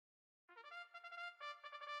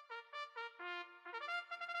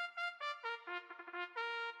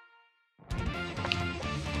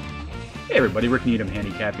Hey everybody, Rick Needham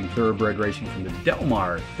handicapping thoroughbred racing from the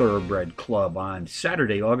Mar Thoroughbred Club on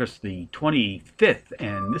Saturday, August the 25th,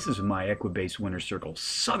 and this is my Equibase Winner's Circle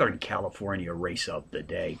Southern California race of the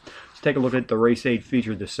day. Let's take a look at the race 8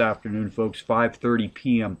 feature this afternoon, folks. 5:30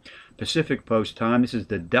 p.m. Pacific Post time. This is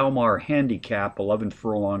the Mar Handicap, 11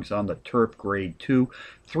 furlongs on the turf, grade 2,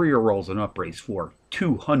 3-year-olds and up, race for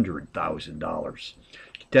 $200,000.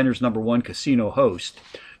 Contenders: number 1, Casino Host;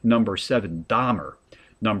 number 7, Dahmer;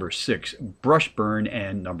 number 6, Brushburn;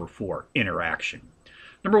 and number 4, Interaction.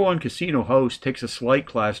 Number 1, Casino Host, takes a slight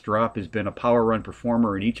class drop, has been a power run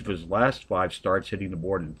performer in each of his last 5 starts, hitting the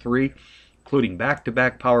board in 3, including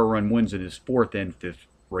back-to-back power run wins in his 4th and 5th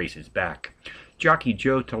races back. Jockey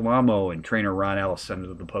Joe Talamo and trainer Ron Ellis sent it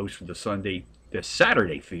to the post for the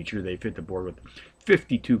Saturday feature. They've hit the board with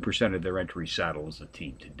 52% of their entry saddle as a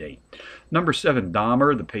team to date. Number 7,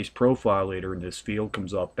 Dahmer, the pace profile leader in this field,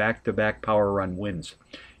 comes off back-to-back power run wins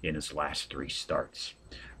in his last 3 starts.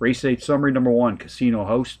 Race 8 summary: number 1, Casino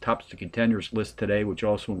Host, tops the contenders list today, which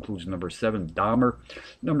also includes number 7, Dahmer,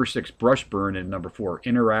 number 6, Brushburn, and number 4,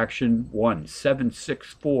 Interaction. 1, 7,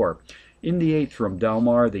 6, 4. In the 8th from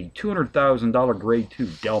Mar, the $200,000 grade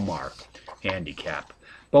 2 Mar Handicap.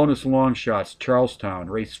 Bonus long shots: Charlestown,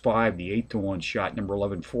 race 5, the 8-to-1 shot, number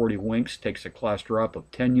 11, 40 Winks, takes a class drop of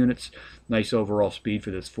 10 units. Nice overall speed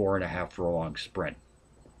for this 4.5 furlong sprint.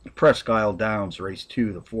 Presque Isle Downs, race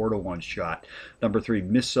 2, the 4-to-1 shot, number 3,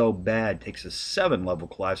 Miss So Bad, takes a 7-level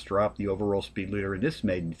class drop, the overall speed leader in this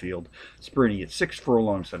maiden field, sprinting at 6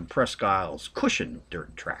 furlongs on Presque Isle's cushioned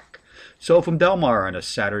dirt track. So from Mar on a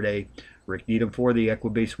Saturday, Rick Needham for the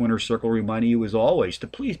Equibase Winner's Circle, reminding you as always to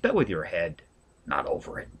please bet with your head, not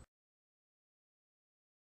over it.